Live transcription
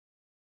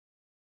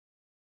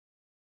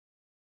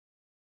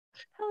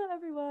Hello,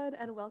 everyone,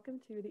 and welcome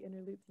to the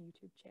Inner Loops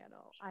YouTube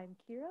channel. I'm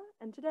Kira,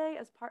 and today,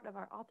 as part of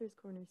our Author's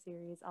Corner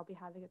series, I'll be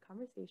having a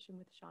conversation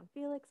with Sean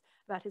Felix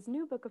about his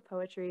new book of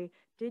poetry,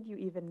 Did You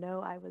Even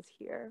Know I Was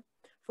Here?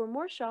 For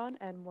more Sean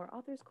and more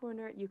Author's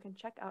Corner, you can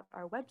check out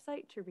our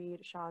website to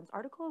read Sean's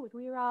article with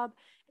Rob,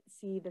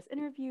 see this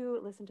interview,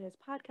 listen to his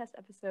podcast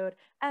episode,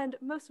 and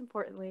most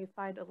importantly,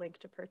 find a link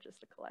to purchase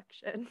the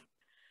collection.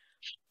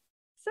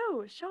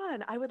 So,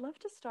 Sean, I would love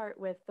to start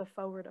with the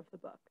foreword of the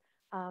book.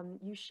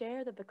 You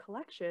share that the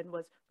collection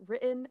was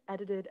written,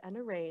 edited, and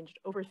arranged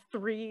over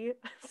 3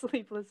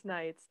 sleepless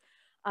nights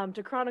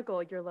to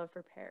chronicle your love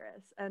for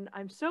Paris. And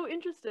I'm so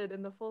interested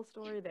in the full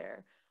story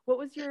there. What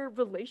was your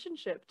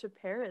relationship to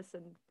Paris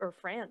and or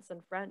France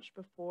and French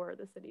before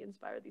the city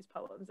inspired these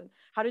poems? And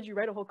how did you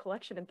write a whole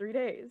collection in 3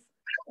 days?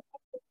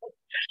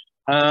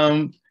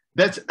 Um,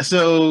 that's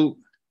so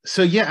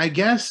yeah, I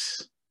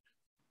guess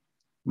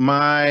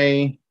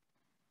my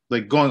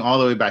like going all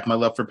the way back, my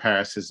love for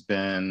Paris has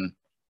been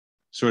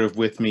sort of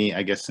with me,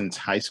 I guess, since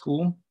high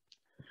school.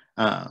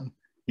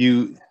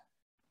 You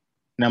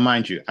Now,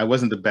 mind you, I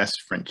wasn't the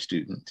best French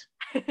student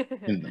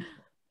in them,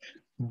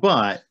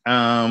 but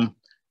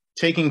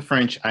taking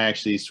French, I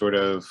actually sort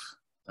of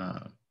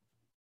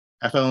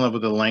I fell in love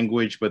with the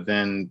language, but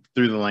then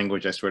through the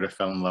language, I sort of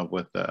fell in love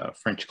with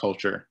French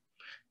culture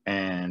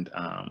and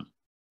and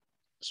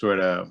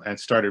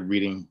started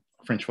reading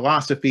French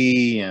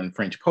philosophy and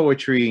French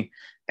poetry,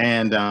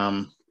 and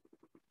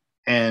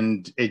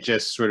it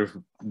just sort of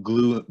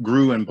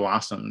grew and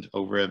blossomed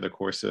over the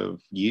course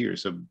of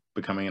years of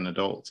becoming an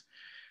adult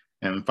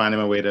and finding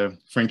my way to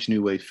French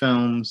New Wave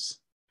films,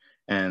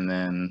 and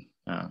then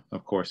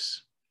of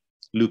course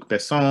Luc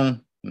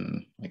Besson,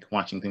 and like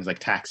watching things like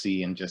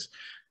Taxi, and just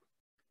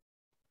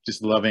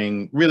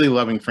really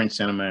loving French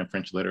cinema and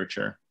French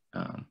literature,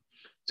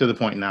 to the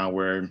point now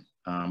where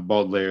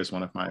Baudelaire is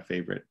one of my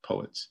favorite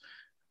poets.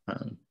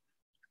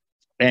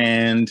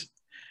 And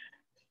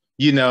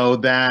you know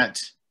that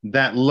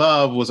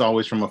love was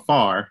always from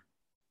afar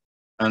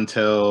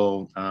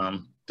until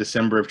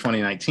December of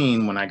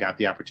 2019, when I got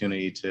the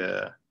opportunity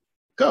to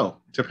go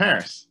to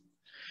Paris.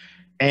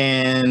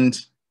 And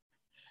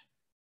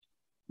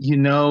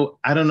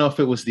I don't know if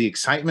it was the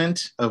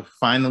excitement of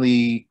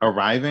finally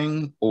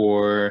arriving,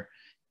 or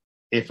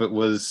if it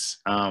was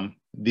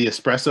the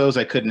espressos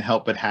I couldn't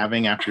help but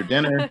having after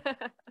dinner.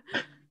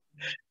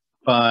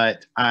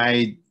 But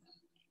I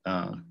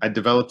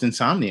developed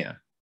insomnia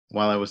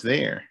while I was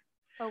there.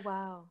 Oh,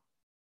 wow.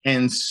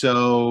 And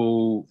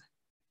so,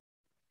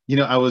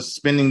 I was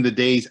spending the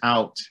days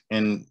out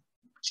and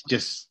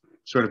just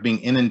sort of being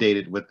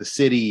inundated with the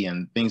city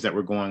and things that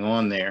were going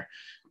on there.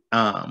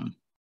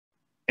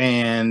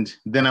 And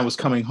then I was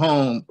coming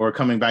home or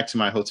coming back to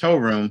my hotel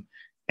room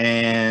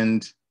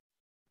and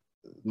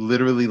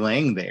literally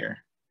laying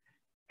there.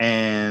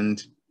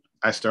 And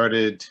I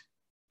started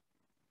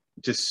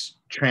just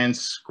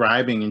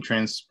transcribing and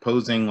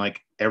transposing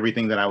like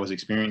everything that I was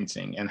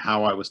experiencing and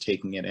how I was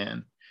taking it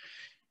in.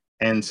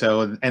 And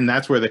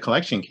that's where the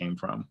collection came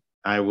from.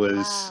 I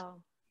was,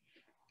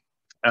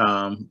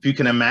 if you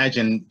can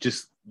imagine,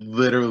 just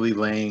literally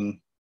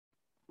laying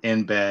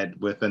in bed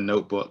with a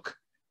notebook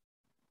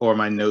or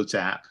my notes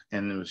app,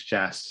 and I was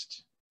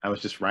just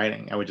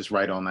writing. I would just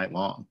write all night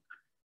long.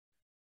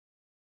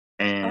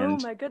 Oh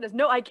And my goodness.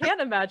 No, I can't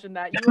imagine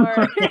that. You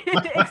are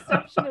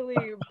exceptionally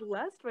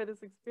blessed by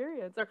this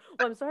experience. Or,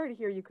 well, I'm sorry to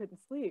hear you couldn't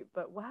sleep,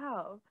 but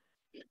wow.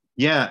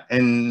 yeah,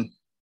 and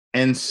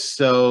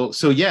so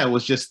yeah, it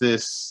was just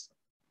this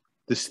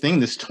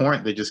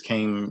torrent that just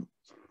came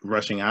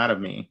rushing out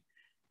of me.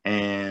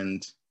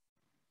 And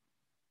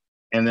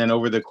then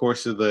over the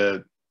course of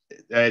the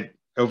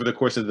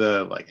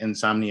like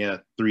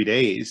insomnia 3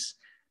 days,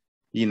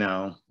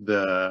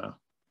 the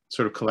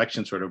sort of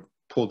collection sort of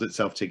pulled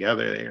itself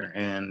together there.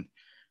 And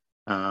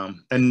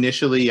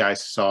initially I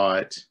saw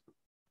it,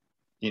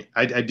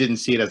 I didn't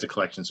see it as a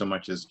collection so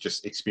much as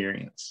just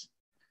experience.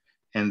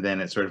 And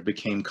then it sort of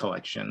became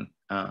collection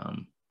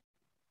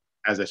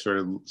as I sort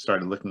of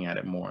started looking at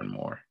it more and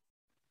more.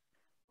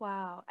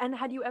 Wow. And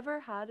had you ever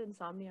had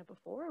insomnia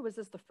before? Or was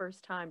this the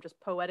first time just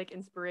poetic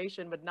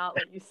inspiration would not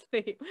let you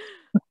sleep?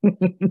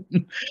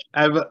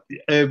 I've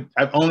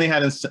I've only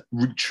had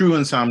true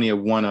insomnia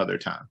one other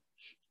time.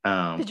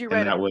 Did you And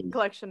write a that was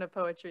collection of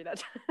poetry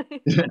that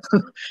time?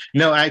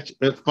 no,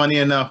 funny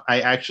enough,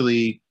 I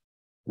actually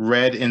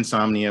read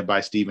Insomnia by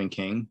Stephen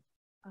King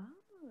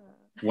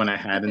when I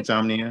had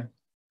insomnia.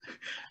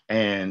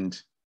 And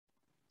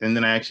then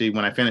when I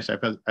finished, I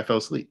fell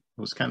asleep.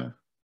 It was kind of...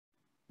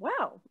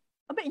 Wow.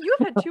 I bet you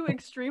have had 2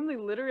 extremely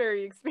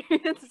literary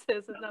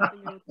experiences and not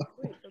being able to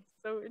sleep. That's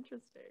so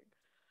interesting.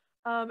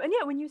 And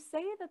yeah, when you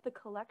say that the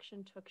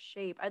collection took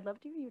shape, I'd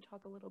love to hear you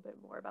talk a little bit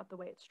more about the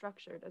way it's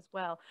structured as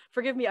well.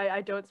 Forgive me,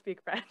 I don't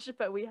speak French,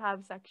 but we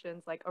have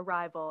sections like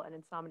Arrival and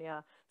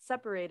Insomnia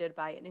separated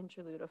by an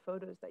interlude of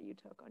photos that you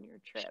took on your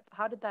trip.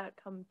 How did that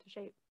come to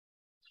shape?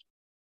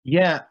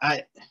 Yeah,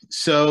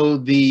 so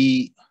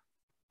the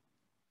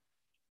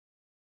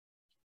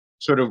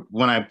sort of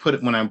when I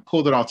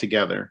pulled it all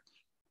together,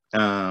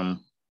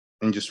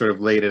 and just sort of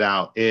laid it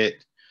out.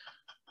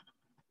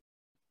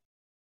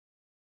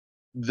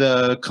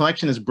 The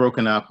collection is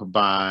broken up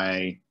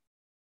by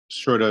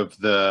sort of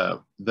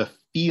the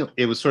feel.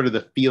 It was sort of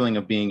the feeling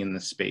of being in the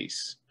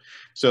space.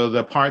 So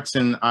the parts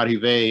in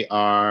Arrivé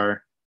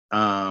are,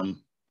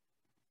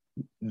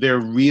 they're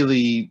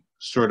really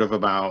sort of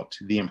about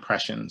the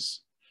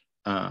impressions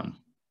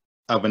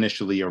of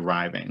initially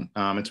arriving.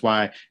 It's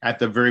why at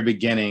the very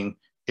beginning,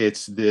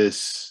 it's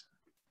this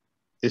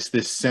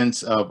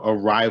sense of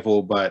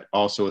arrival, but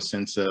also a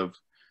sense of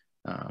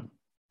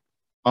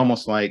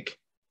almost like,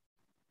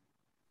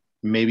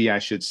 maybe I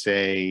should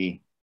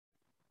say,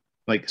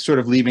 like sort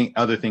of leaving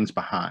other things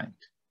behind.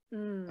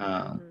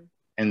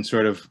 And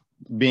sort of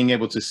being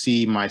able to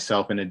see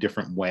myself in a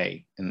different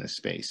way in this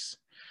space.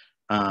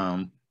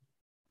 And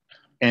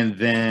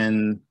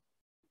then,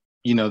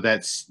 you know,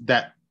 that's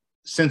that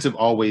sense of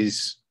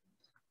always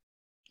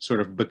sort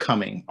of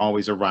becoming,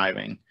 always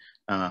arriving.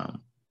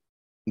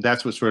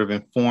 That's what sort of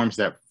informs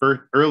that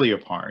earlier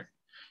part.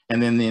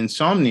 And then the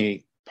insomnia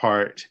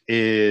part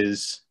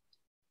is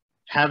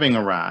having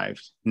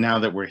arrived, now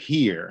that we're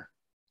here,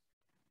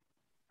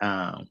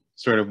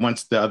 sort of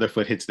once the other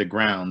foot hits the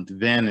ground,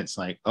 then it's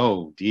like,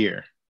 oh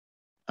dear.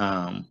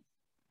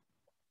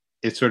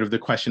 It's sort of the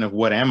question of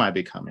what am I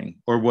becoming,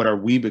 or what are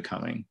we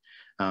becoming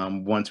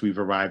once we've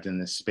arrived in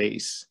this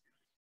space?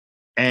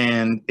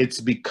 And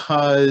it's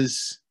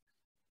because,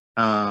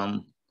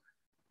 and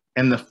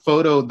the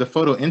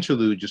photo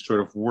interlude just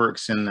sort of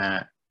works in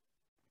that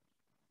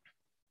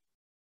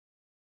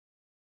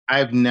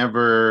I've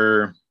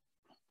never,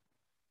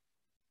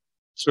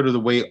 sort of the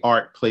way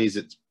art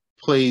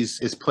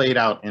is played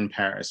out in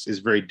Paris is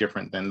very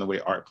different than the way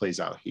art plays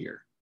out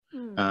here.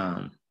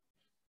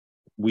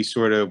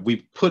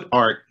 We put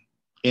art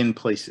in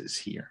places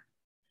here.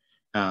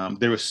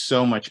 There was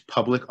so much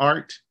public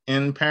art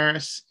in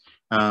Paris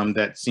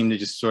that seemed to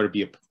just sort of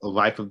be a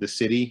life of the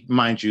city.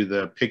 Mind you,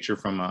 the picture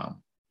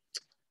from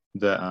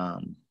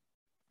the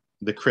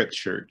crypt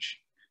church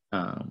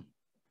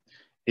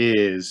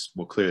is,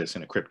 well, clearly it's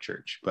in a crypt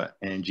church,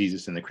 and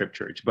Jesus in the crypt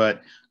church.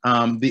 But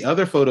the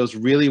other photos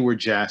really were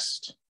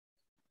just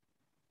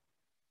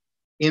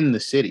in the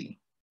city,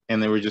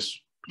 and they were just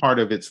part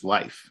of its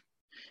life.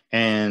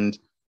 And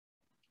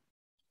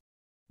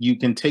you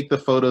can take the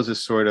photos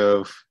as sort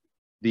of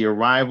the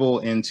arrival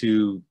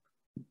into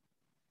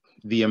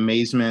the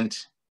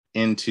amazement,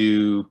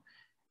 into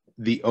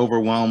the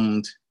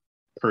overwhelmed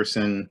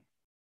person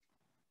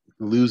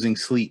losing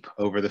sleep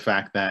over the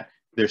fact that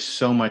there's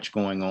so much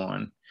going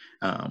on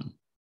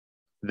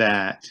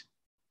that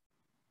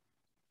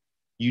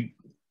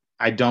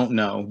I don't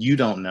know, you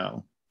don't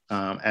know,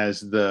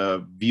 as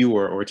the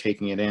viewer or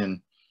taking it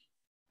in,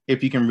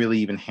 if you can really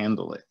even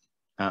handle it.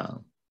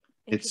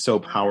 It's so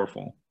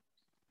powerful.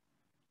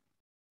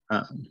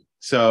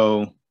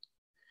 So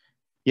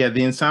yeah,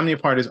 the insomnia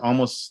part is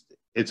almost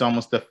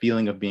the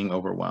feeling of being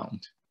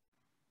overwhelmed.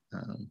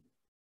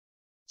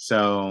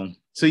 So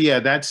yeah,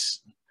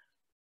 that's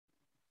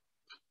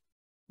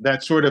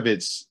sort of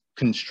its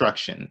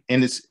construction.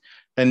 In its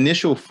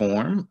initial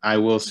form, I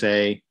will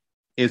say,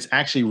 it's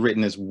actually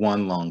written as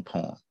one long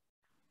poem.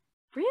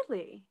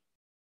 Really?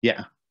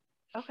 Yeah.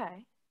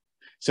 Okay.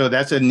 So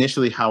that's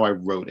initially how I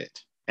wrote it.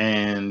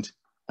 And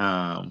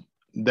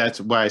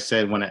that's why I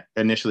said when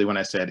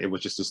I said it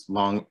was just this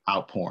long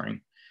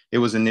outpouring, it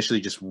was initially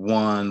just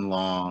one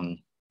long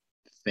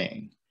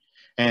thing.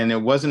 And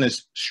it wasn't a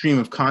stream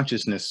of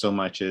consciousness so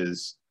much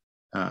as,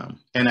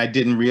 and I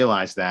didn't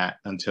realize that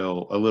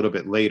until a little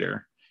bit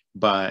later,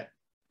 but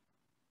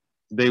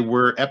they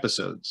were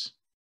episodes.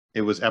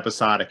 It was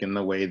episodic in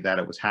the way that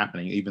it was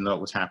happening, even though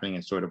it was happening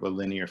in sort of a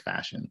linear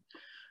fashion.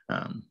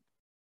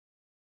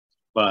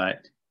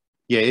 But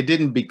yeah, it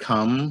didn't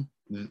become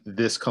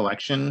this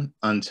collection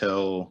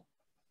until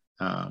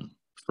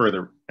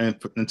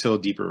until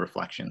deeper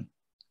reflection.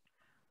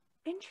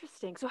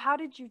 Interesting. So how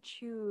did you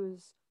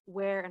choose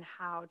where and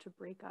how to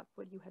break up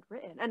what you had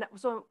written? And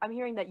so I'm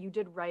hearing that you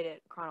did write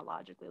it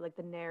chronologically, like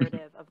the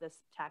narrative of this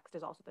text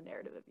is also the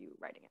narrative of you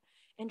writing it.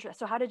 Interesting.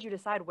 So how did you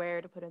decide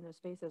where to put in those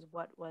spaces?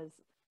 What was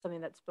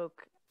something that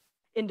spoke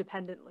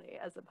independently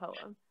as a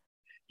poem?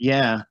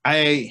 Yeah,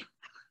 I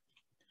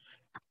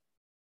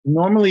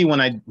normally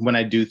when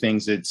I do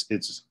things,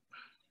 it's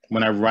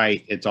when I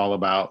write, it's all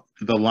about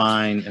the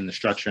line and the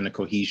structure and the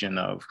cohesion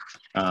of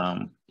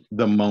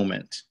the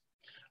moment.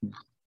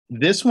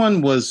 This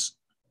one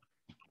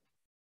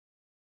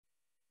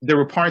there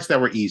were parts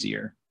that were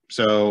easier.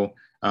 So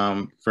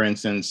for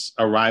instance,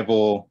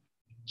 Arrival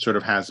sort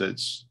of has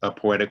a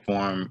poetic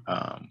form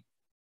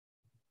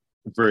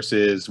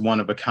versus One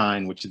of a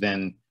Kind, which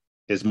then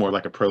is more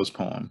like a prose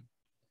poem.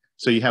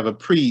 So you have a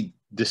pretty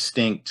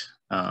distinct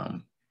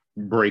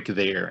break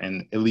there,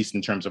 and at least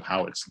in terms of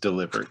how it's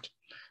delivered.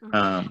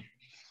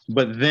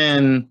 But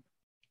then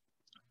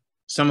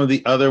some of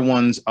the other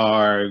ones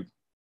are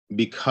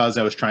because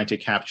I was trying to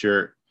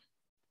capture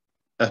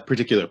a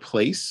particular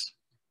place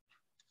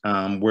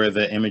where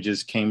the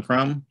images came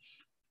from,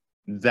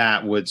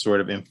 that would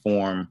sort of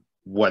inform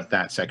what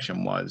that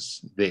section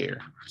was there.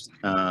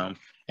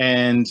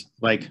 and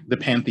like the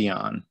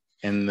Pantheon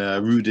and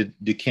the Rue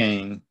de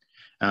Caen,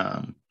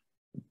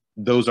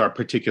 those are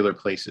particular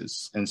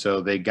places, and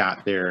so they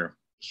got their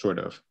sort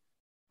of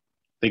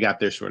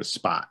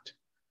spot.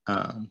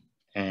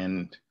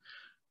 And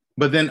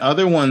but then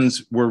other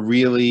ones were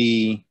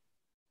really,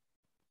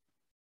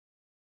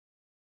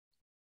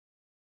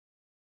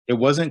 it's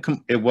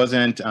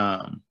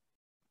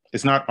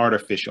not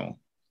artificial.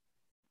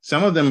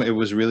 Some of them, it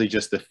was really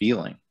just the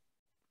feeling.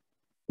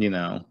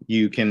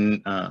 You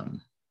can,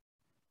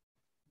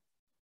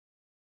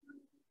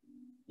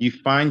 you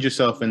find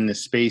yourself in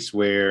this space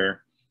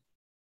where,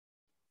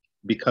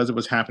 because it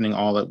was happening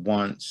all at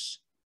once,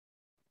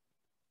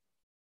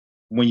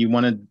 when you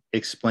want to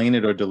explain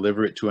it or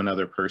deliver it to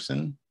another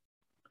person,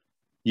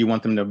 you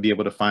want them to be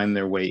able to find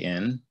their way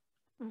in.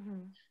 Mm-hmm.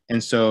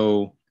 And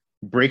so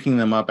breaking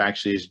them up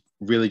actually is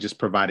really just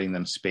providing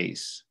them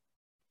space.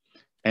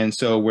 And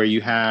so where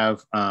you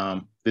have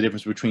the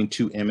difference between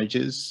two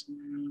images,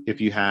 if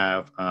you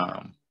have,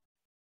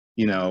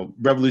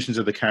 Revolutions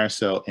of the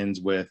Carousel ends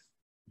with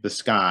the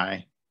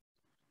sky,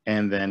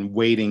 and then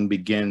Waiting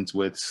begins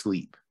with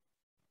sleep.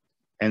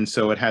 And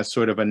so it has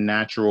sort of a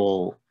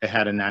natural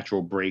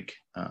break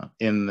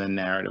in the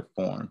narrative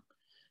form.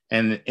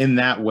 And in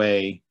that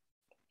way,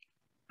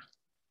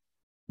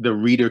 the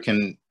reader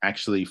can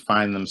actually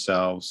find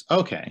themselves,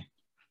 okay,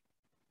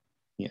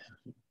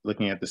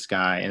 looking at the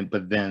sky,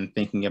 but then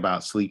thinking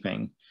about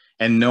sleeping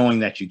and knowing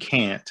that you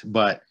can't,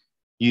 but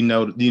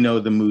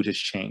the mood has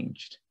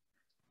changed.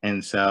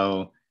 And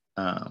so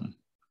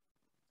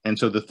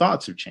the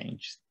thoughts have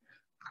changed.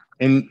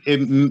 And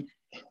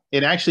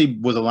it actually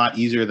was a lot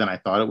easier than I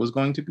thought it was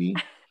going to be.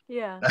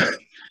 Yeah.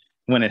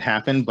 When it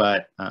happened.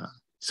 But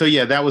so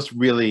yeah, that was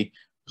really,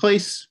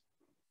 place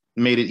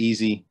made it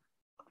easy.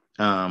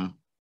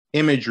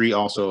 Imagery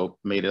also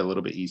made it a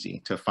little bit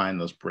easy to find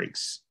those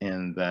breaks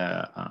in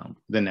the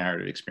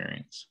narrative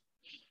experience.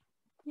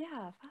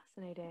 Yeah,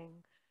 fascinating.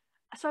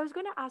 So I was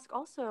going to ask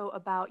also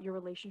about your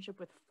relationship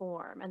with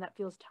form, and that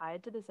feels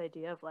tied to this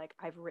idea of like,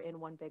 I've written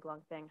one big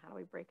long thing, how do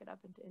we break it up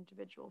into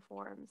individual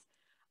forms?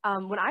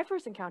 When I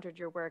first encountered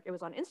your work, it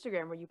was on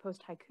Instagram where you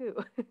post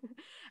haiku.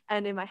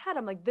 And in my head,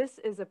 I'm like, this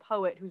is a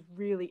poet who's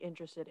really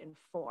interested in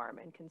form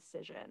and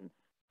concision,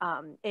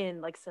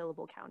 in like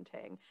syllable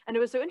counting. And it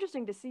was so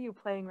interesting to see you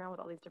playing around with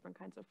all these different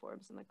kinds of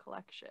forms in the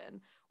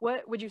collection.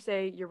 What would you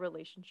say your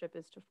relationship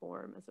is to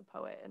form as a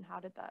poet, and how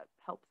did that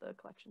help the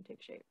collection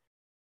take shape?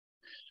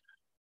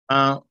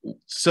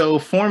 So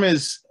form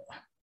is,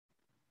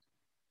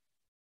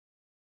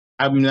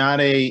 I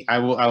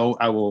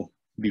will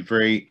be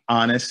very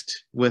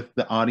honest with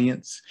the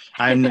audience.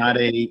 I'm not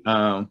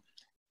the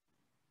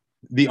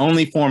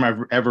only form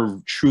I've ever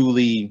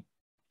truly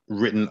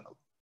written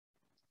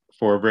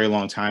for a very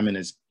long time and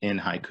is in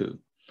haiku.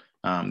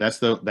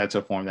 That's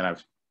a form that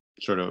I've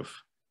sort of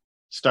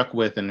stuck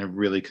with and have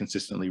really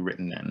consistently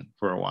written in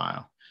for a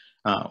while.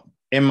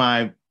 In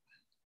my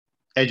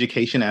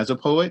education as a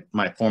poet,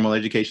 my formal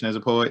education as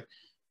a poet,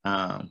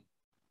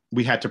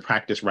 we had to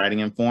practice writing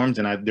in forms,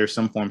 and there's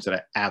some forms that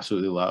I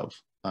absolutely love,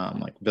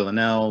 like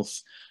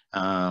villanelles.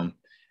 I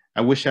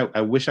wish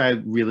I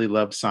really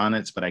loved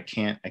sonnets, but I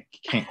can't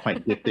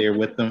quite get there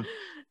with them.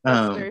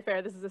 That's very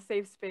fair. This is a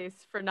safe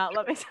space for not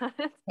loving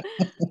sonnets.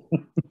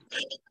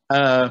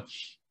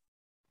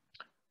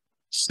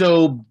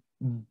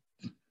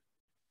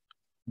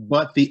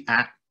 But the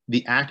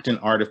act and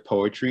art of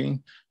poetry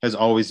has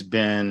always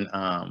been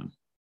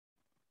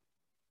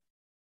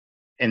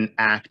an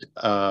act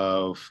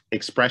of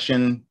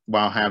expression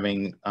while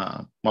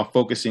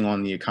focusing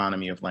on the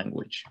economy of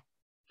language.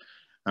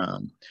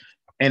 And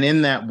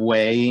in that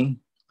way,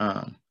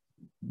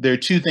 there are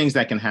two things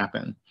that can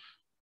happen.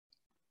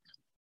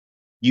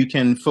 You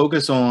can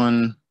focus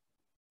on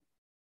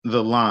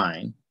the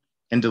line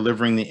and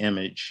delivering the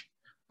image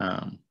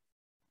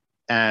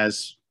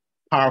as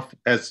powerful,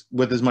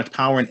 with as much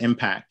power and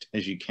impact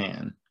as you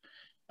can.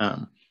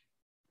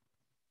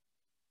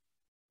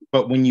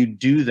 But when you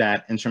do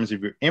that in terms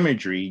of your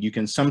imagery, you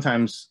can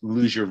sometimes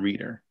lose your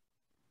reader.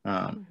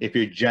 If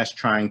you're just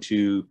trying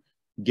to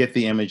get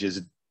the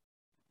images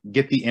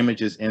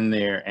in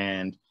there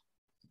and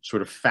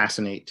sort of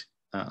fascinate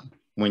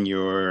when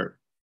you're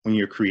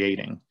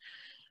creating.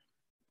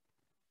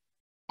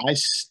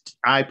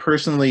 I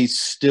personally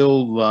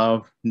still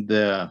love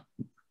that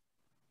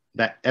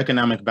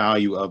economic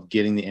value of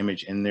getting the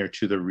image in there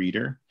to the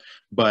reader,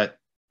 but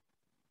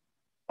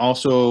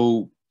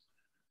also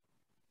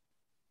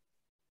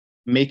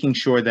making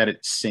sure that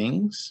it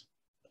sings,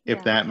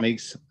 if that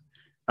makes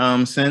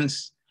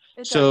sense.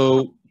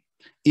 So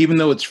even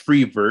though it's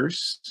free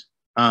verse,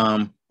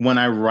 when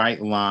I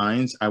write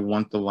lines, I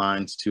want the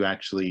lines to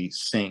actually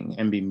sing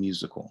and be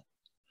musical.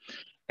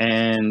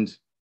 And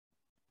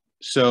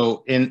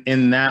so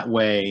in that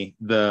way,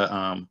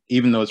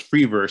 even though it's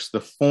free verse,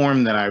 the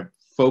form that I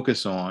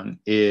focus on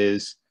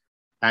is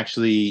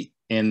actually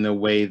in the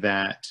way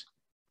that,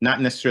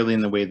 not necessarily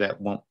in the way that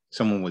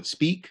someone would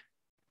speak,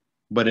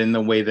 but in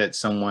the way that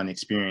someone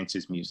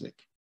experiences music.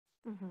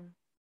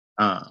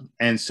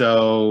 And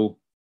so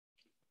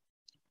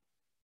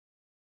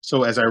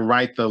so as I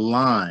write the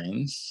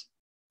lines,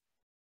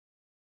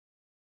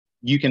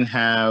 you can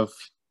have,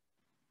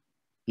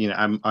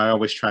 I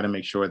always try to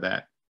make sure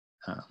that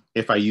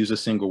if I use a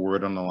single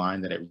word on the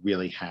line, that it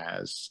really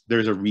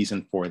there's a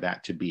reason for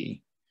that to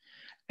be.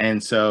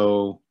 And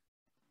so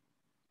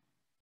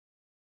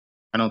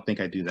I don't think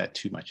I do that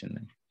too much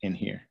in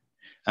here.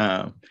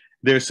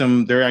 There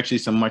are actually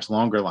some much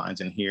longer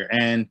lines in here.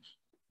 And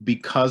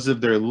because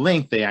of their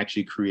length, they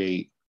actually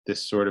create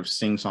this sort of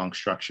sing-song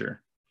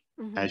structure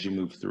as you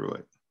move through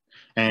it.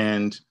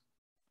 And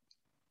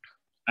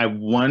I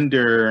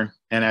wonder,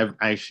 and I've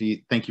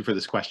actually, thank you for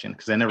this question,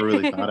 because I never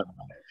really thought about it.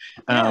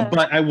 Yeah.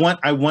 But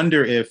I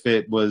wonder if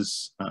it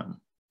was how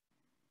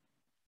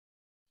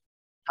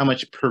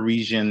much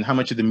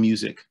of the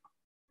music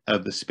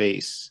of the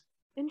space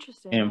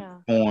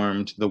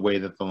informed the way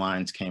that the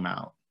lines came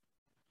out.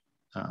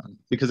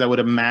 Because I would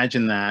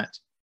imagine that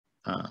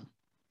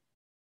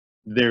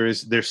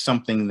there's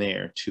something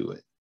there to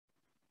it.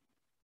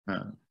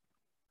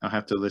 I'll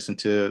have to listen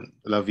to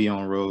La Vie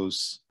en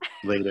Rose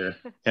later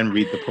and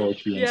read the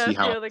poetry and see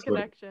how the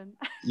connection.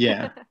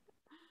 Yeah.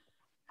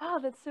 Oh,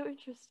 that's so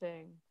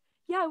interesting.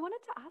 Yeah, I wanted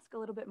to ask a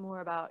little bit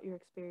more about your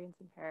experience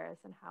in Paris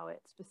and how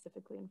it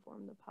specifically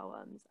informed the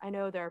poems. I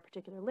know there are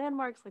particular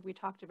landmarks, like we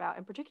talked about,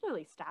 and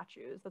particularly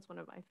statues. That's one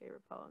of my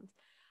favorite poems,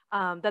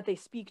 that they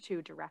speak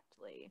to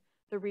directly.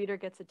 The reader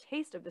gets a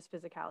taste of this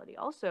physicality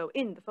also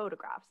in the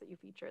photographs that you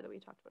feature that we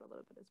talked about a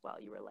little bit as well.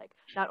 You were like,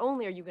 not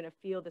only are you going to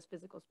feel this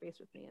physical space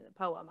with me in the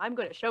poem, I'm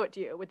going to show it to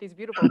you with these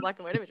beautiful black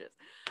and white images.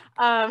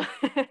 How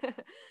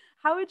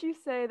would you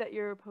say that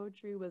your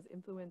poetry was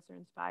influenced or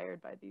inspired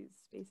by these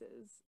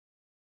spaces?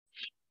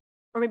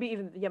 Or maybe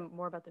even,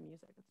 more about the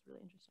music. That's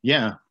really interesting.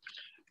 Yeah.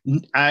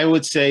 I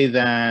would say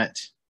that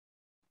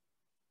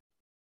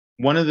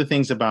one of the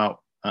things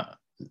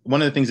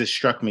that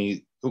struck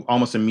me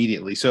almost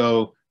immediately.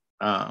 So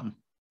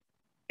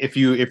if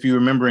you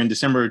remember in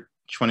December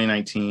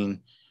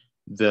 2019,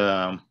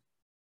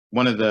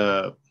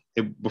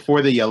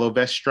 before the Yellow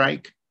Vest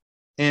strike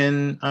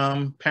in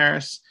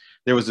Paris,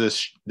 there was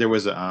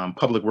a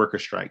public worker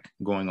strike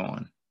going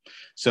on.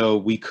 So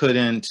we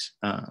couldn't.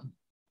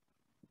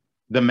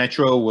 The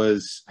metro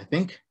was, I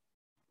think,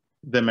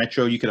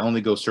 you could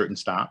only go certain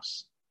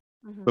stops,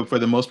 but for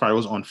the most part, it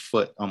was on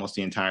foot almost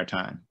the entire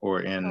time,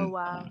 or in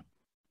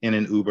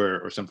an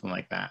Uber or something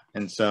like that.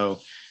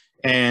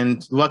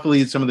 And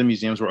luckily, some of the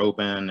museums were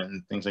open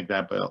and things like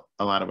that, but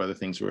a lot of other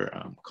things were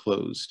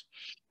closed.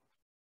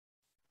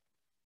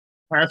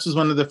 Paris was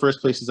one of the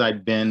first places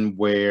I'd been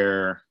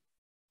where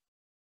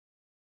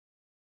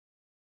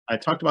I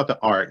talked about the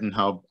art and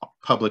how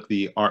public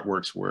the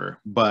artworks were,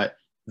 but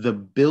the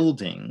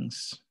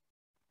buildings,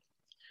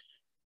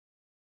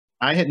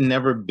 I had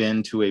never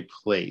been to a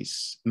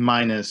place,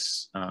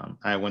 minus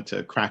I went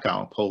to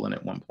Krakow, Poland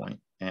at one point,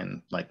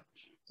 and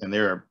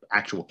there are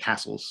actual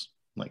castles,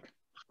 like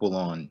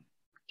full-on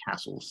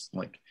castles,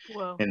 like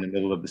in the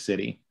middle of the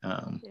city.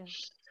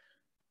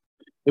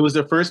 It was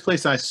the first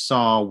place I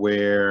saw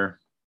where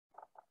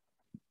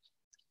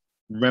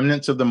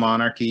remnants of the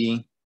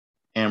monarchy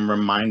and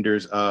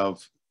reminders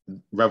of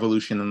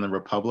revolution and the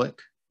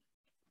republic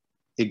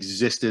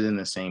existed in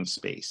the same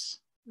space.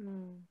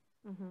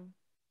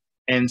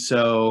 And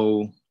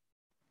so,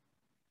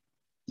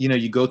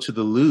 you go to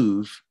the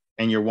Louvre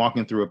and you're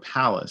walking through a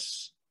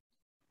palace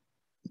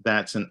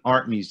that's an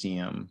art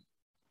museum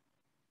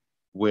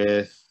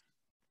with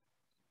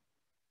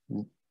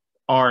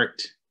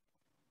art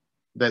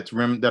that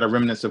are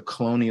remnants of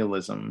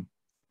colonialism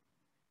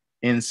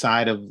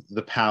inside of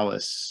the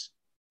palace,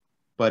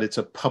 but it's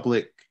a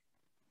public,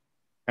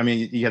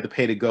 you have to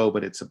pay to go,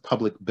 but it's a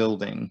public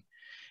building.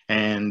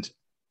 And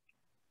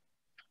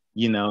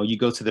you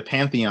go to the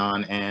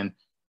Pantheon, and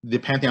the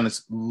Pantheon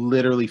is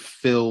literally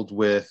filled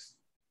with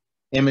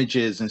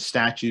images and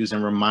statues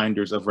and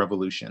reminders of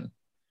revolution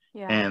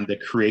and the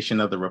creation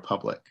of the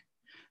republic.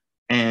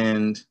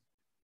 And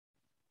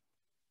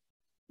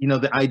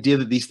the idea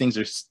that these things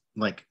are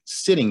like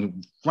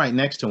sitting right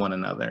next to one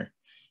another,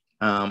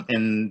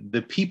 and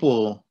the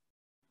people,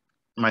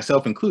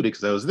 myself included,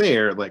 because I was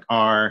there,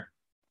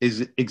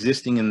 is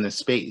existing in this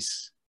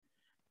space.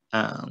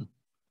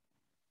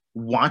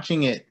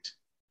 Watching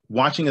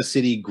a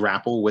city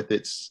grapple with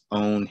its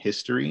own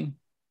history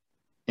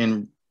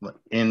in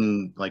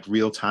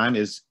real time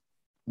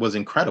was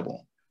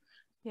incredible.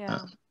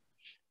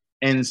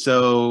 And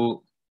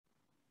so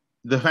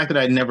the fact that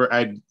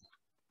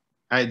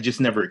I just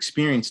never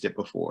experienced it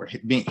before.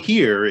 Being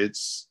here,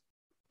 it's,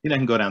 I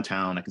can go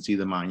downtown, I can see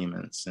the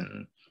monuments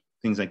and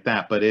things like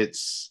that, but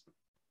it's,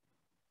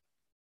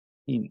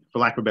 for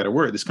lack of a better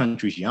word, this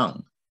country's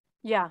young.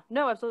 Yeah,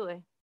 no,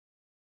 absolutely.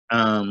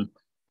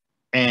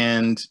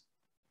 And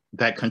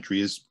that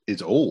country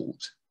is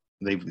old.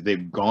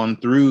 They've gone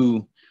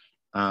through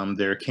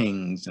their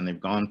kings, and they've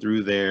gone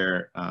through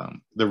their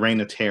the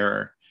reign of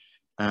terror,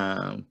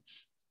 and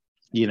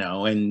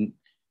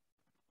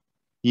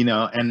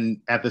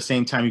at the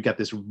same time, you've got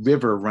this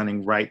river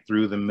running right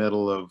through the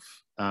middle of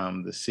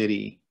the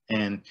city.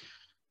 And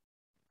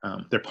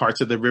There are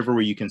parts of the river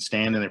where you can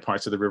stand, and there are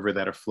parts of the river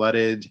that are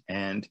flooded.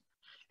 And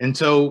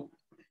so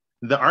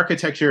the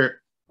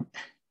architecture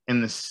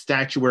and the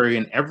statuary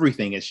and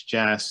everything is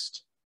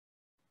just,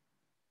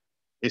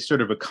 it's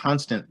sort of a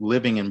constant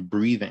living and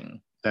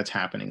breathing that's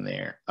happening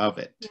there of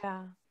it.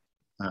 Yeah.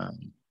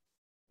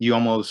 You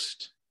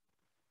almost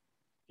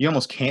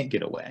can't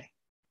get away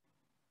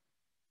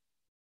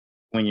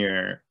when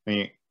you're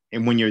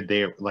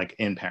there, like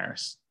in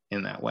Paris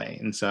in that way.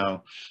 And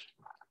so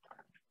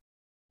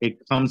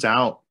it comes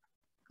out,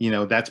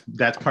 that's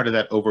part of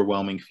that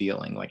overwhelming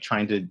feeling, like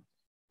trying to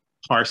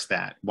parse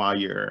that while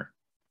you're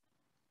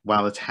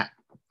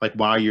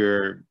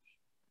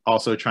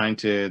also trying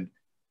to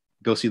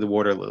go see the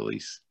water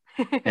lilies.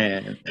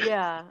 And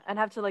yeah, and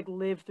have to like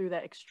live through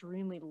that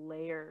extremely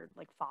layered,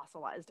 like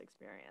fossilized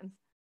experience.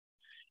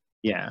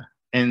 yeah.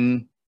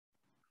 And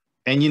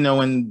and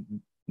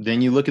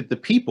then you look at the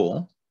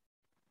people,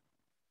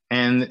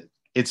 and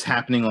it's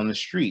happening on the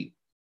street.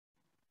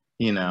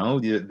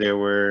 There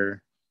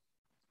were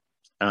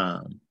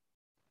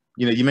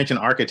you mentioned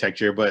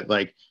architecture, but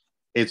like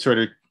it's sort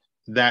of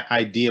that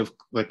idea of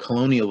like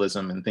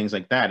colonialism and things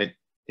like that. It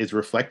is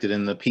reflected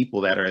in the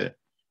people that are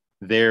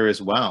there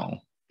as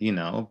well.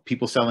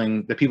 People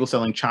selling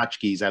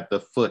tchotchkes at the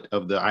foot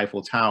of the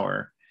Eiffel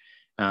Tower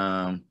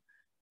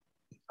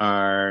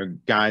are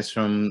guys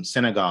from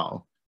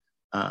Senegal.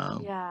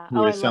 Yeah. Who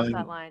Oh, are I love selling,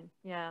 that line.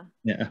 Yeah.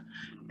 yeah,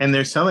 and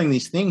they're selling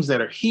these things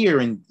that are here,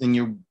 and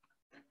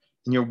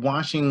you're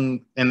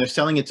watching, and they're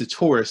selling it to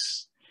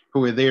tourists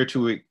who are there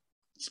to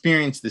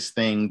experience this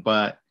thing,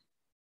 but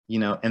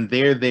and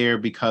they're there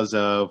because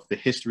of the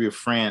history of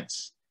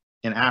France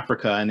in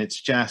Africa, and it's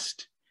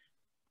just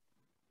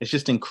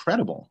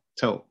incredible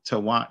to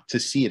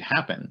see it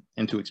happen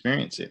and to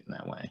experience it in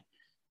that way.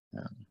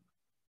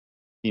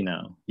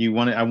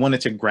 I wanted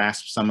to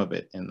grasp some of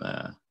it in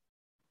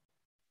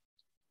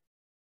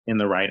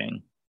the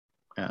writing.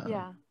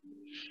 Yeah.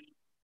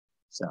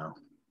 So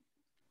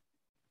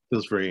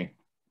feels very. I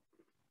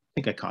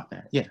think I caught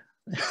that. Yeah.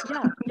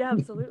 Yeah,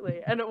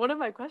 absolutely. And one of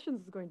my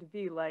questions is going to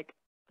be like,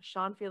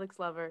 Sean Felix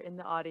lover in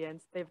the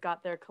audience, they've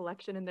got their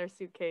collection in their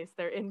suitcase,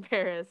 they're in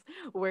Paris.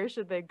 Where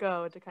should they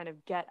go to kind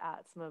of get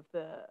at some of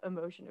the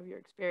emotion of your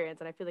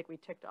experience? And I feel like we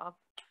ticked off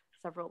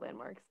several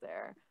landmarks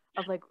there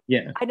of like,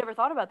 Yeah. I never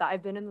thought about that.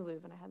 I've been in the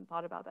Louvre and I hadn't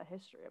thought about that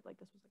history of like,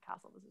 this was a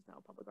castle, this is now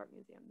a public art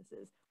museum, this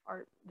is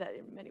art that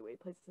in many ways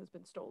places has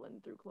been stolen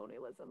through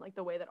colonialism. Like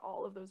the way that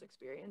all of those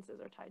experiences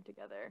are tied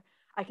together,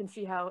 I can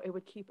see how it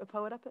would keep a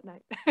poet up at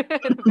night in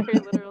a very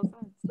literal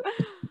sense.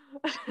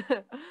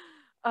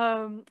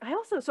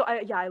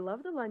 I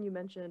love the line you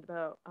mentioned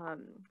about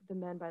the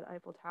men by the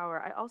Eiffel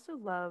Tower. I also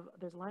love,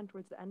 there's a line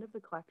towards the end of the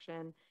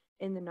collection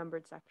in the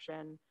numbered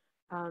section.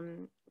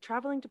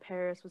 Traveling to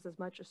Paris was as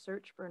much a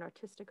search for an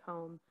artistic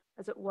home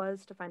as it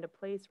was to find a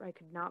place where I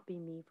could not be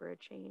me for a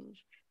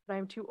change. But I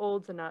am too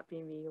old to not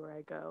be me where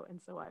I go,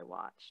 and so I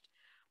watched.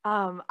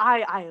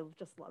 I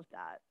just love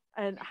that.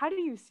 And how do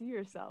you see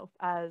yourself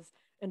as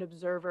an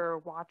observer,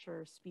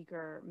 watcher,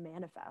 speaker,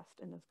 manifest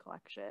in this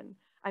collection?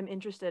 I'm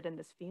interested in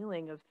this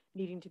feeling of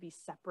needing to be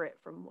separate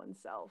from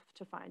oneself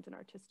to find an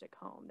artistic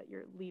home, that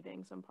you're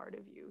leaving some part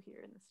of you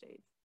here in the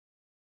States.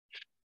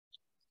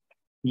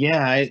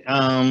 Yeah,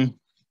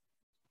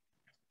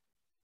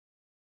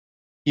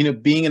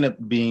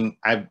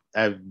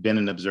 I've been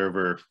an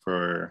observer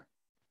for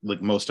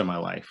like most of my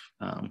life,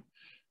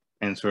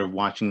 and sort of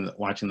watching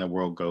the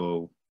world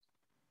go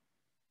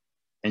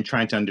and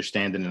trying to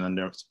understand it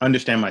and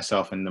understand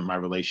myself and my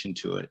relation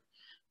to it.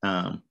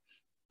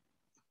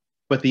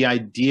 But the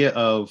idea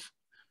of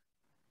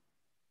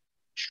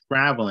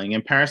traveling,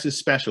 and Paris is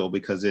special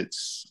because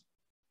it's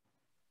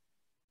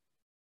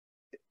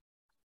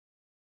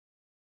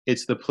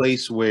the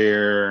place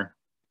where,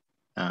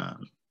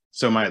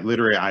 so my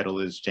literary idol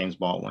is James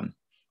Baldwin.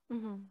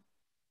 Mm-hmm.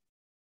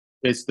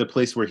 It's the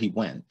place where he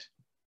went.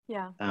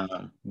 Yeah.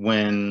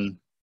 When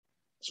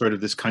sort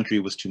of this country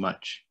was too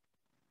much.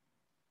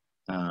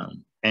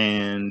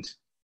 And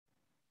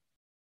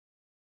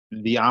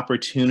the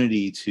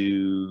opportunity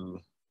to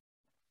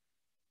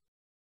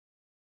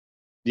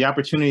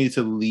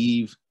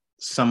leave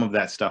some of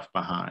that stuff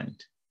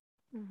behind.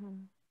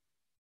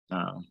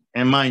 Mm-hmm.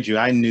 And mind you,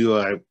 I knew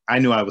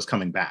I was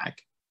coming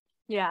back.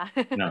 Yeah.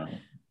 No.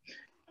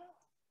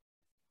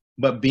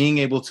 But being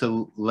able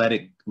to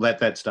let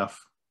that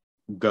stuff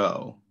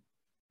go,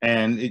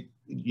 and it,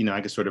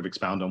 I could sort of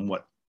expound on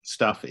what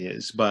stuff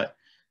is, but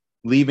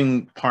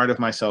leaving part of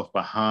myself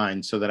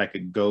behind so that I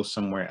could go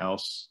somewhere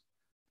else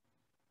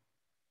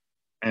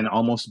and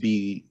almost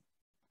be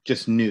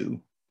just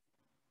new.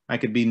 I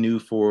could be new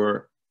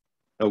for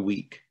a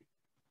week.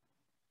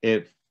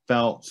 It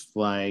felt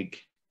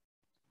like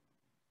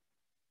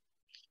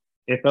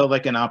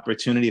an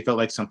opportunity. It felt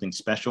like something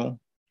special.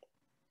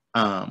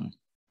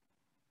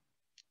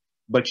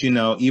 But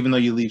even though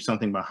you leave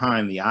something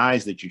behind, the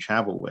eyes that you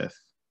travel with,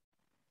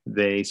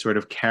 they sort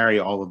of carry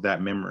all of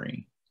that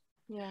memory.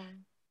 Yeah.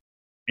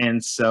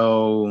 And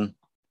so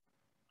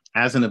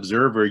as an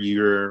observer,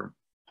 you're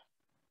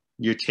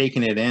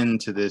taking it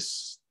into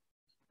this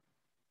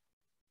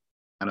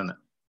I don't know,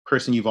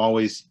 person you've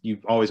always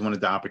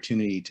wanted the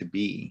opportunity to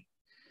be.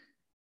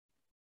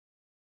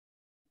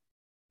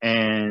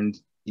 And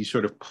you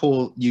sort of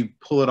pull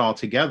it all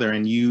together,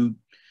 and you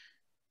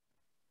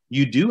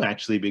do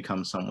actually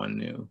become someone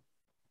new.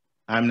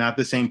 I'm not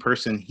the same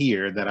person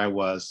here that I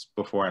was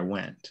before I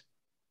went.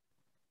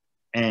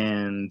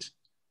 And,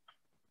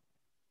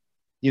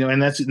 you know,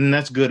 and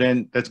that's good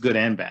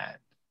and bad.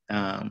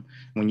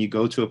 When you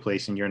go to a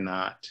place and you're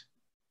not,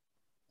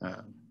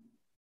 and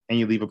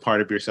you leave a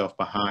part of yourself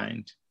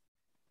behind,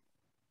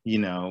 you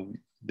know,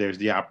 there's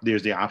the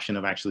option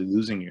of actually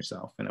losing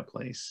yourself in a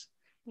place.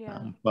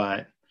 Yeah.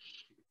 But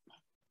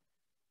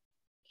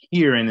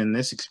here and in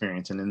this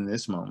experience and in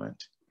this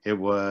moment, it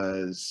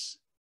was,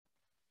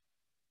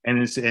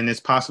 and it's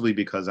possibly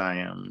because I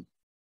am,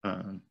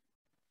 I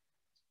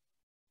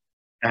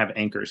have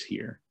anchors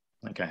here,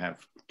 like I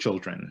have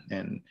children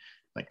and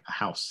like a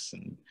house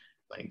and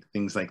like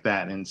things like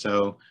that, and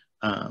so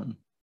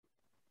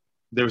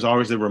there was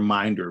always a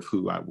reminder of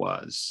who I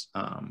was,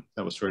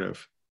 that was sort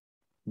of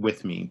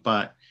with me.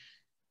 But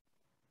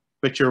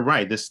you're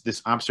right,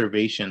 this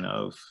observation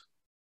of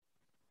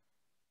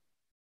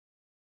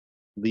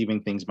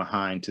leaving things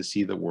behind to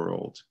see the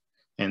world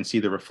and see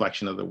the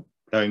reflection of the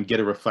and get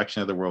a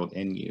reflection of the world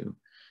in you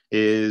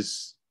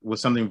was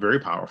something very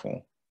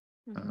powerful,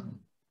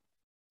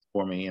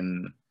 for me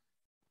in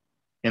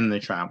the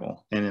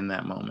travel and in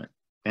that moment.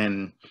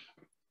 And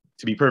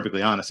to be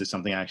perfectly honest, it's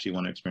something I actually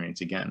want to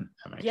experience again.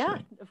 Yeah,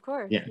 of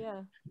course.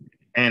 Yeah.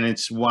 And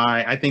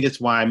I think it's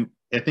why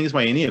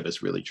any of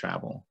us really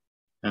travel,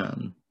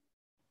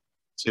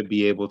 to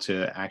be able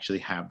to actually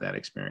have that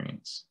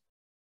experience.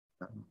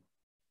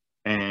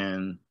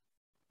 And,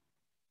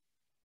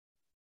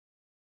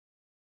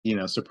 you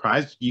know,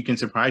 you can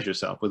surprise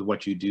yourself with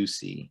what you do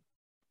see,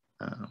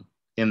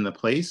 in the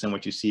place, and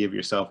what you see of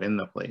yourself in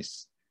the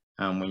place,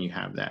 when you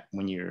have that,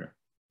 when you're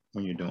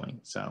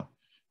doing. So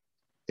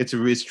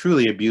it's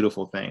truly a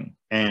beautiful thing.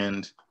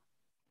 And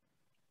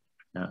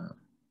I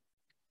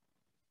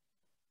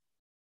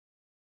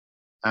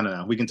don't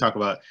know, we can talk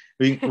about,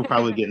 we'll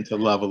probably get into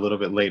love a little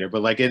bit later,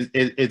 but like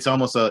it's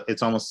almost a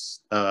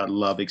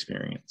love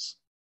experience.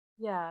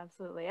 Yeah,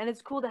 absolutely. And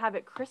it's cool to have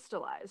it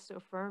crystallized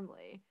so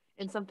firmly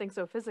in something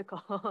so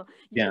physical.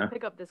 You Yeah. can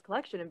pick up this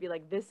collection and be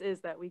like, this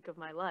is that week of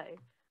my life.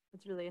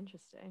 It's really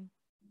interesting.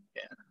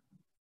 Yeah.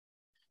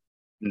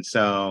 And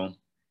so,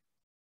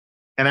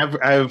 and I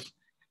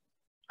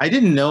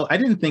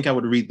didn't think I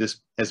would read this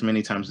as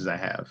many times as I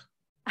have.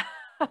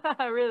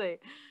 Really?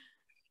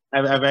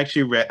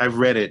 I've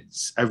read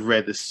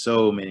this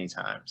so many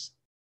times,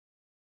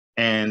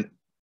 and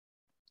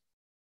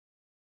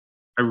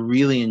I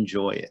really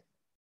enjoy it.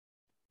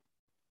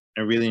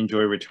 I really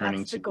enjoy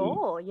returning That's the to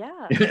goal.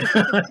 Yeah.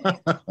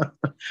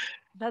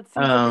 That seems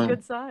like a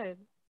good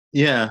sign.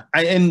 Yeah.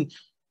 And,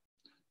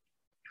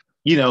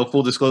 you know,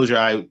 full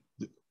disclosure,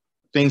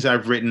 things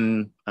I've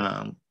written,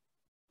 I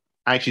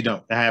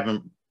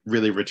haven't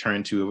really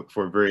returned to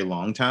for a very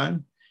long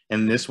time.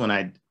 And this one,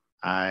 it's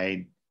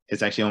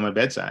actually on my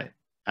bedside.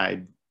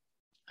 I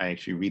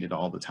actually read it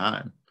all the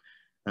time,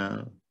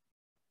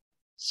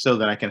 so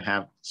that I can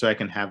have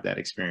that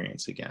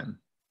experience again.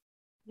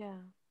 Yeah.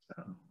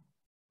 So.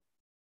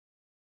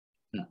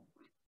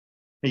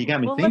 You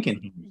got me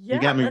thinking. Yeah,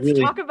 you got me let's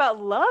talk about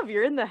love.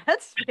 You're in the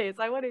headspace.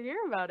 I want to hear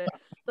about it.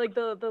 Like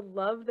the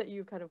love that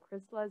you kind of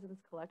crystallized in this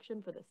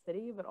collection for the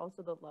city, but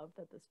also the love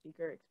that the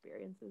speaker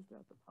experiences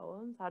throughout the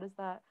poems. How did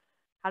that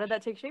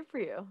take shape for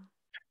you?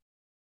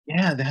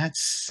 Yeah,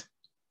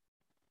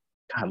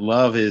 God,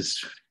 love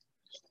is.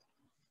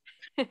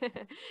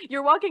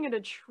 You're walking in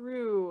a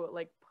true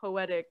like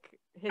poetic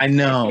history. I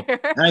know. Here.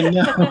 I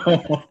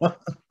know.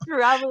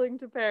 Traveling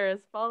to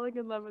Paris, falling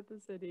in love with the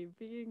city,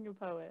 being a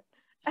poet.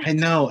 I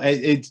know.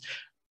 It's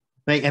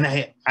like, and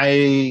I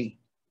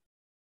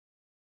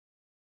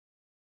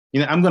you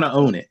know, I'm gonna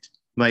own it.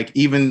 Like,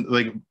 even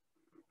like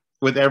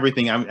with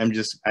everything, I'm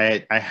just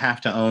I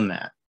have to own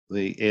that.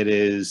 Like,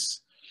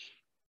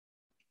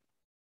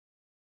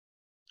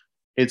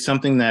 it's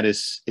something that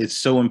is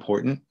so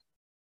important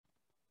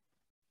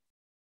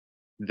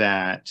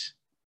that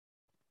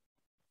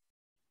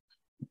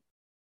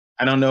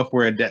I don't know if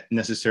we're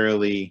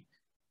necessarily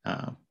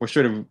we're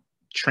sort of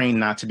trained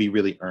not to be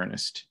really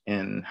earnest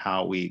in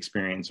how we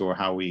experience or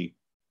how we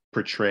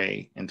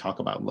portray and talk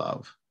about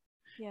love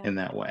in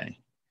that way.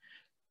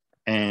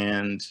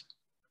 And,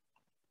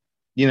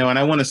 you know, and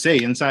I want to say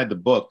inside the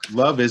book,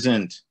 love is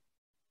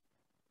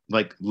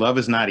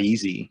not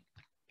easy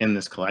in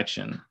this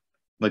collection.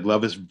 Like,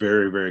 love is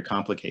very, very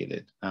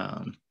complicated,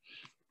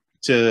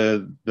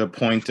 to the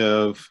point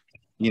of,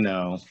 you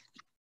know,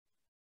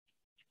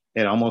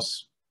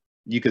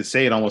 you could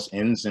say it almost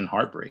ends in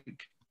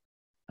heartbreak,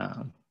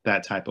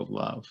 that type of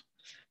love.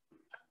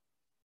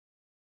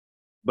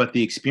 But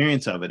the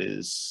experience of it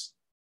it's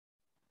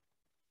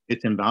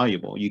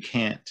invaluable. You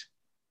can't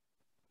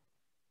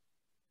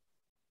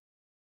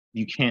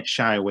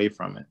shy away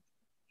from it.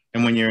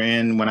 And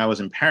when I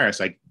was in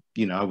Paris, I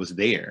was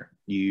there.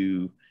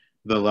 The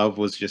love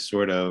was just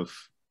sort of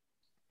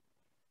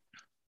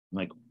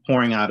like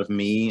pouring out of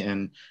me,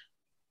 and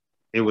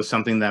it was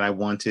something that I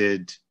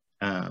wanted.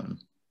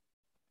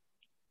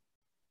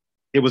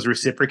 It was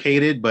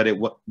reciprocated, but it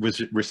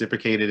was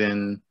reciprocated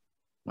in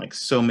like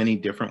so many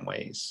different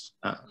ways.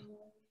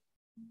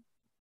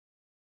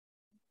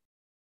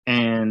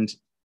 And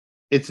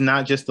it's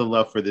not just the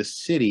love for the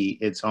city,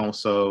 it's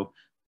also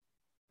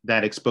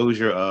that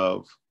exposure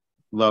of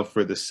love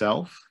for the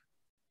self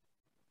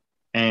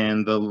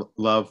and the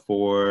love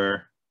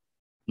for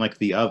like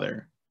the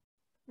other.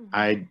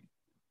 Mm-hmm.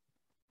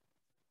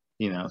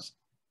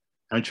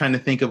 I'm trying to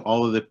think of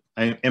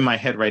in my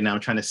head right now,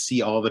 I'm trying to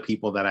see all the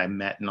people that I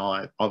met and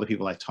all the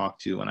people I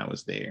talked to when I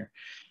was there.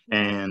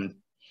 And,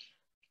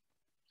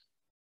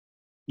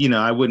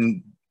 I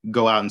wouldn't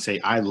go out and say,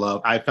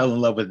 I fell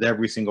in love with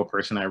every single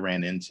person I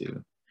ran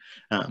into.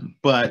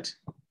 But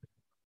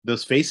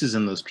those faces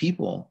and those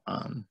people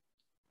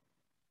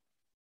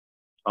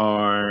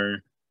are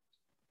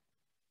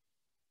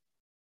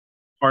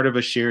part of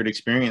a shared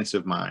experience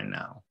of mine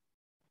now.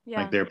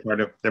 Yeah. Like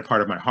they're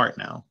part of my heart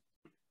now.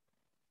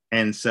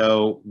 And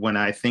so when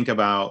I think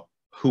about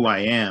who I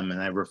am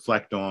and I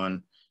reflect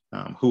on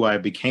who I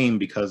became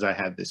because I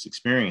had this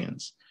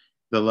experience,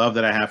 the love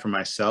that I have for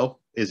myself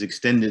is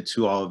extended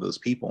to all of those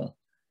people,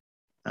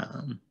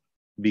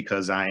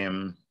 because I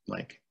am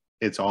like,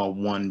 it's all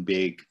one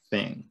big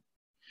thing.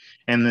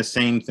 And the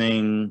same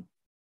thing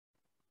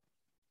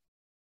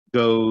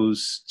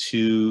is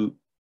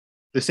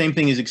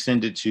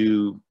extended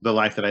to the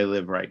life that I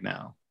live right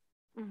now.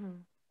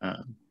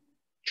 Mm-hmm.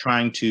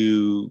 Trying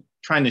to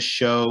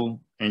show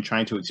and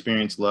trying to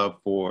experience love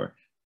for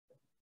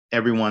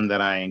everyone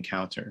that I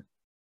encounter,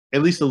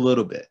 at least a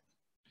little bit,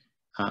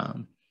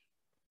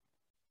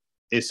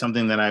 is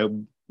something that I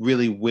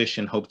really wish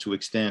and hope to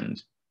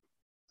extend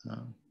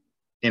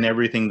in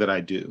everything that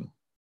I do.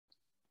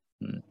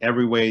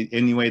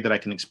 Any way that I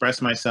can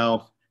express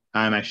myself,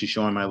 I'm actually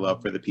showing my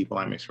love for the people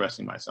I'm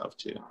expressing myself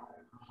to.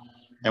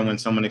 And when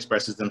someone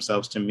expresses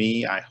themselves to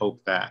me, I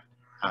hope that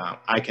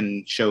I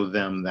can show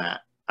them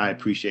that I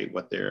appreciate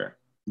what they're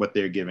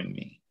giving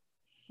me.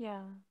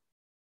 Yeah.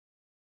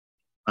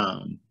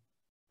 And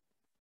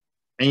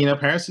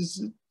Paris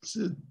is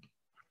a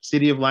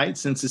city of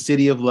lights and it's a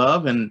city of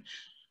love. And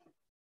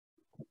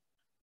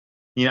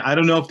I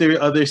don't know if there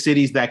are other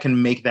cities that can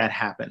make that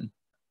happen.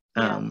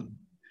 Yeah.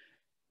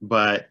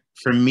 But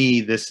for me,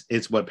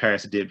 it's what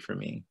Paris did for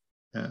me.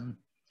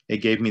 It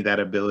gave me that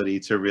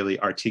ability to really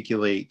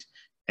articulate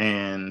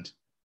and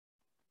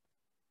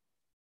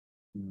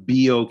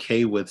be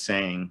okay with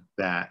saying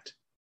that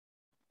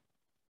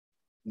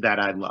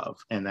I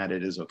love and that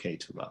it is okay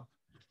to love.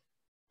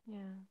 Yeah.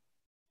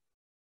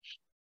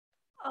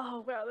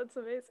 Oh, wow, that's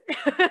amazing.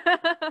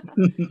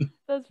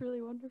 That's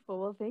really wonderful.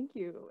 Well, thank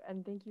you.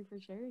 And thank you for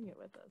sharing it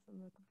with us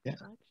in the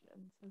collection.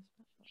 So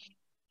special.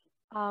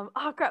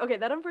 Oh, crap. Okay,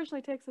 that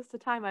unfortunately takes us to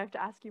time. I have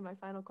to ask you my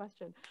final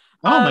question.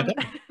 Oh, my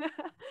God.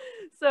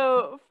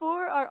 So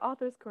for our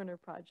Authors Corner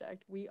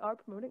project, we are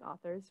promoting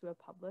authors who have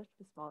published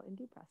with small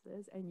indie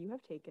presses, and you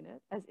have taken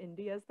it, as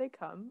indie as they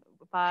come,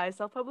 by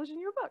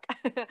self-publishing your book.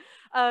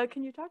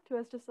 Can you talk to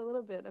us just a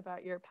little bit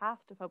about your path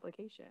to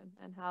publication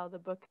and how the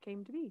book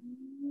came to be?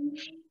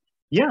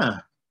 Yeah.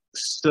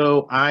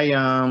 So I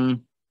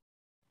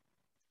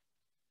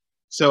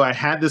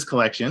had this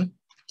collection,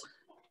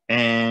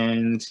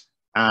 and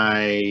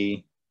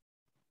I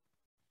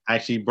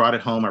actually brought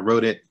it home. I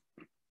wrote it,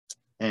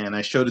 and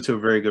I showed it to a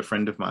very good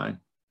friend of mine.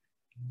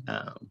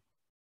 And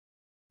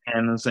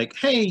I was like,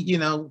 hey, you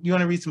want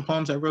to read some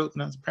poems I wrote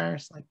when I was in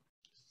Paris?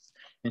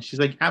 And she's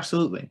like,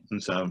 absolutely.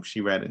 And so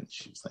she read it, and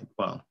she was like,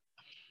 well,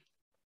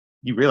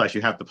 you realize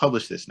you have to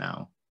publish this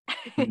now.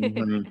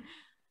 Mm-hmm.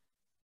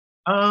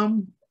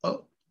 Oh,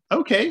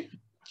 okay,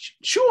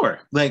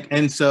 sure.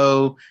 And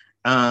so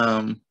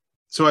I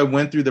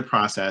went through the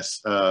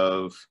process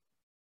of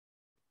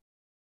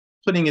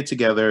putting it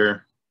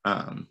together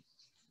and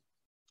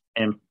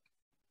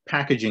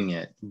packaging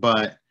it.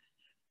 But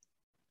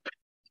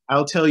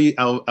I'll tell you,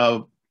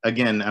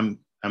 again,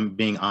 I'm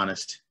being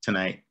honest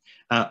tonight.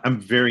 I'm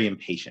very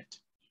impatient.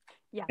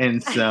 Yeah.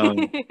 And so,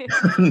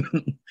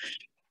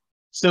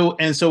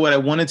 so what I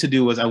wanted to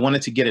do was I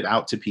wanted to get it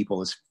out to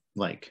people as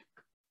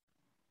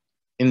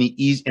in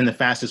the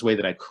fastest way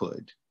that I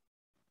could.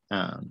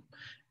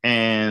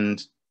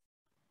 And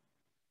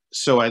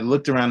so I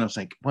looked around and I was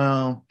like,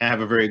 well, I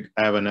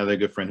have another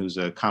good friend who's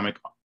a comic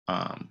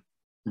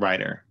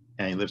writer,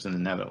 and he lives in the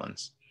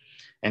Netherlands,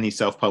 and he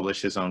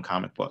self-published his own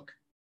comic book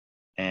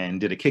and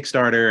did a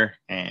Kickstarter,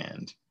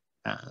 and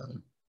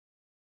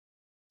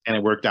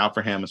it worked out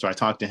for him. And so I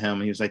talked to him,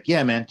 and he was like,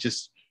 yeah, man,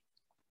 just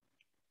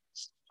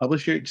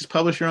publish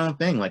your own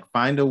thing.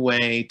 Find a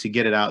way to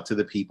get it out to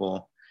the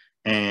people,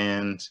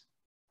 and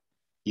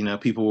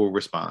people will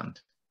respond.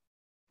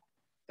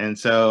 And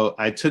so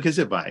I took his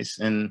advice,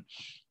 and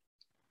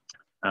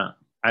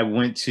I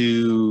went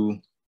to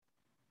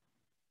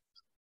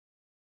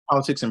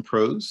Politics and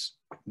Prose.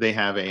 They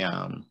have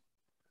I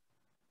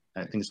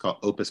think it's called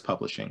Opus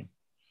Publishing.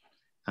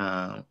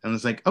 And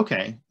it's like,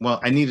 okay,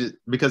 well,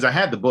 because I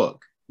had the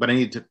book, but I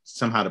needed to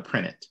somehow to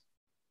print it.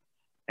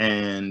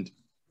 and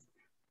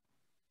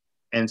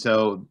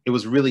so it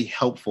was really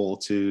helpful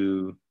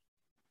to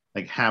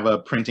like have a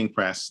printing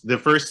press. The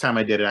first time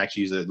I did it, I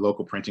actually used a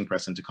local printing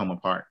press in Tacoma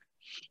Park.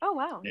 Oh,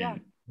 wow. Yeah.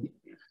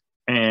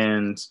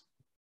 And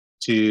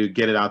to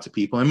get it out to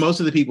people. And most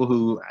of the people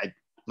who I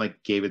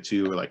like gave it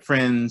to were like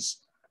friends,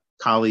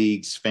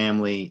 colleagues,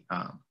 family.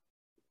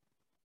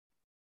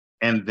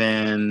 And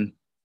then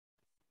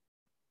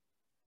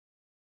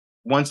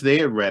once they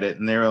had read it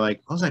and they were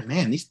like, I was like,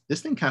 man,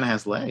 this thing kind of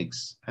has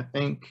legs. I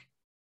think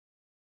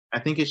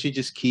I should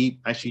just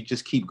keep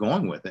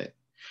going with it.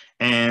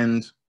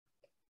 And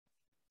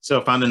so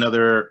I found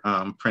another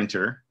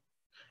printer,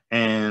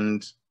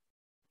 and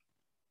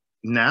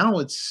now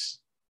it just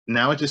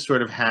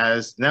sort of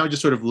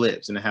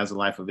lives, and it has a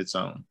life of its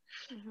own.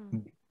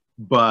 Mm-hmm.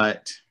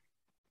 But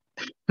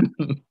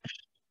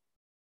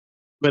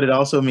it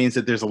also means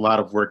that there's a lot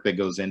of work that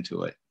goes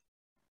into it.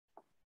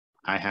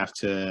 I have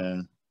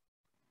to,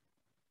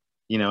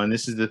 and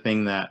this is the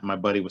thing that my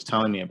buddy was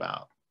telling me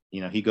about.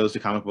 He goes to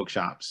comic book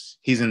shops.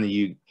 He's in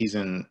the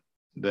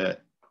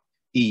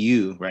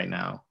EU right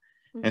now.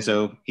 Mm-hmm. And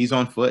so he's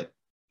on foot.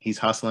 He's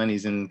hustling.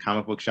 He's in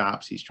comic book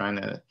shops. He's trying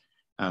to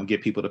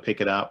get people to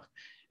pick it up.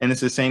 And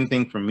it's the same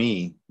thing for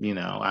me.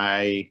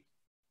 I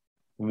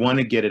want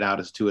to get it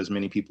out to as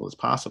many people as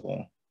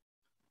possible.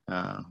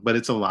 But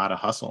it's a lot of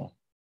hustle.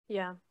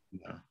 Yeah.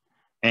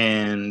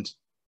 And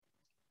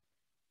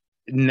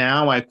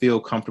now I feel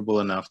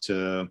comfortable enough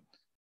to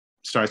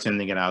start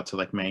sending it out to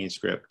like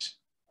manuscript,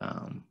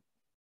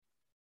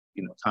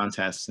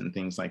 contests and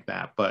things like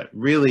that. But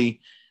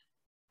really,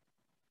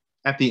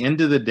 at the end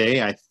of the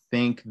day, I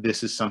think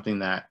this is something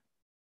that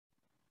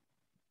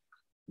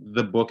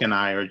the book and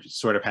I are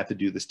sort of had to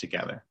do this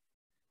together.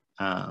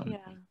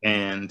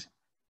 And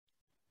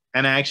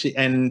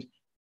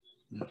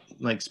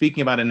like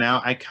speaking about it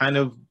now, I kind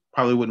of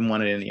probably wouldn't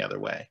want it any other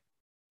way.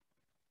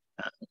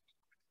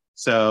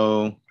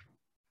 So,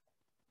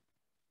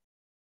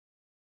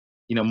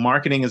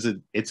 marketing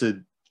it's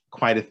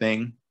quite a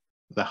thing.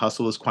 The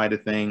hustle is quite a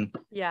thing.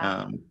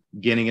 Yeah.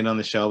 Getting it on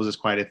the shelves is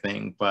quite a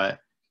thing, but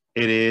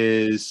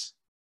it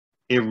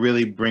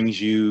really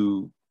brings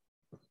you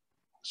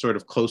sort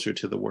of closer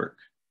to the work,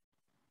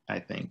 I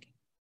think,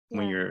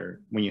 when you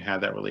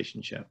have that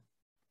relationship.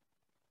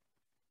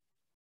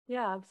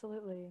 Yeah,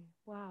 absolutely.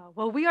 Wow.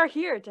 Well, we are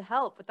here to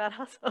help with that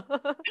hustle.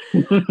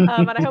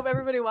 And I hope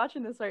everybody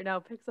watching this right now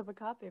picks up a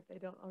copy if they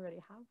don't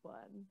already have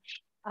one.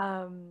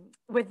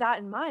 With that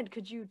in mind,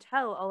 could you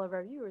tell all of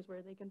our viewers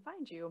where they can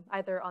find you,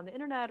 either on the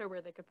internet or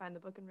where they could find the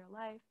book in real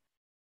life?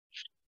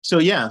 So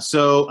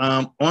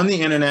on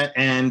the internet,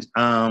 and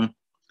I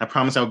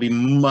promise I'll be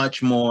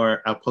much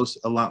more, I'll post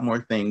a lot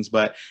more things,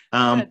 but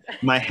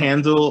my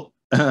handle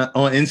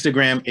on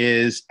Instagram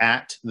is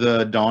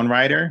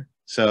 @TheDawnWriter.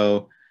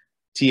 So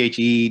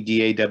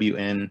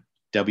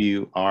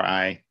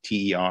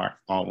TheDawnWriter,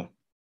 all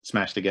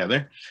smashed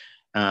together.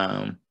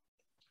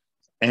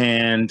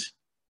 And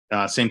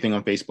same thing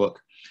on Facebook.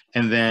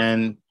 And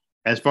then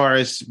as far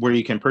as where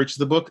you can purchase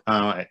the book,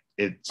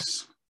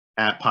 it's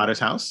at Potter's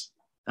House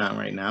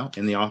right now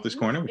in the Author's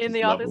Corner. In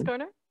the Author's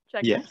Corner?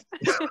 Check it.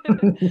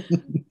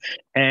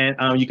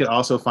 And you could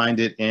also find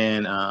it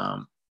in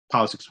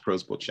Politics of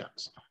Prose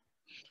bookshops.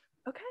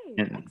 Okay,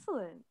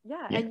 excellent.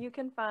 Yeah, and you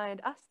can find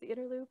us, The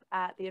Inner Loop,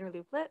 at The Inner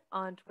Loop Lit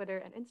on Twitter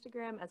and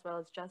Instagram, as well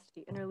as just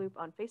The Inner Loop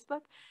on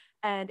Facebook.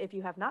 And if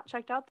you have not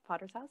checked out the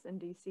Potter's House in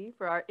DC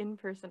for our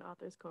in-person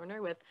Author's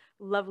Corner with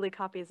lovely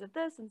copies of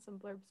this and some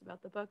blurbs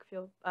about the book,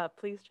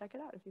 please check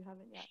it out if you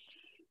haven't yet.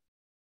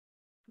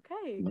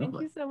 Okay,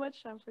 Thank you so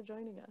much, Sean, for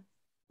joining us.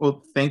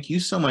 Well, thank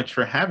you so much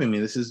for having me.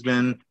 This has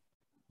been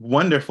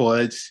wonderful.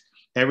 It's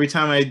every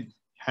time I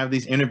have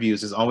these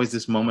interviews, there's always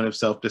this moment of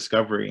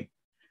self-discovery.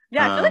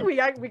 Yeah, I feel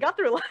like we got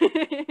through a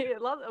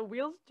lot of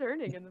wheels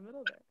turning in the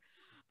middle there.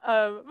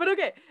 But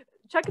okay,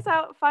 check us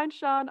out. Find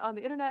Sean on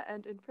the internet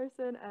and in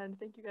person. And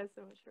thank you guys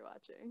so much for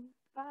watching.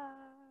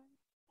 Bye.